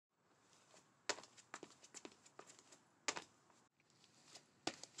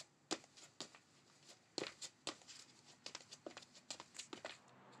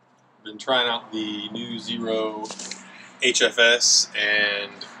trying out the new Xero HFS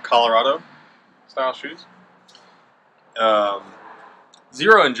and Colorado style shoes.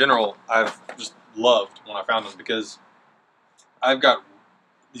 Xero in general, I've just loved when I found them because I've got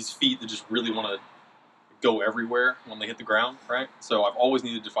these feet that just really want to go everywhere when they hit the ground, right? So I've always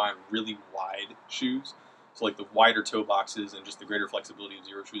needed to find really wide shoes. So like the wider toe boxes and just the greater flexibility of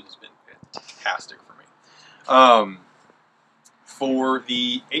Xero shoes has been fantastic for me. For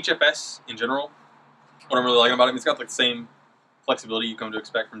the HFS in general, what I'm really liking about it, it's got like the same flexibility you come to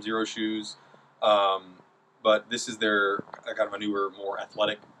expect from Xero shoes, but this is their kind of a newer, more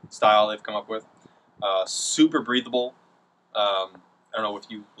athletic style they've come up with. Super breathable. I don't know if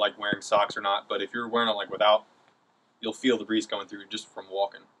you like wearing socks or not, but if you're wearing it like without, you'll feel the breeze coming through just from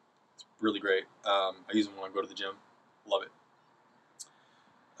walking. It's really great. I use them when I go to the gym. Love it.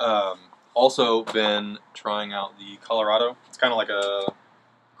 Also been trying out the Colorado. It's kind of like a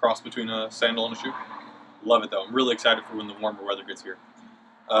cross between a sandal and a shoe. Love it though. I'm really excited for when the warmer weather gets here.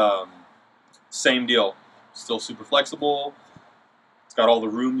 Same deal. Still super flexible. It's got all the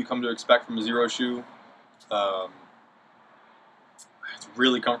room you come to expect from a Xero shoe. It's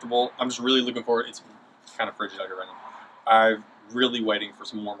really comfortable. I'm just really looking forward. It's kind of frigid out here right now. I'm really waiting for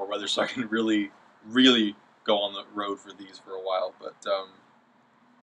some warmer weather so I can really go on the road for these for a while. But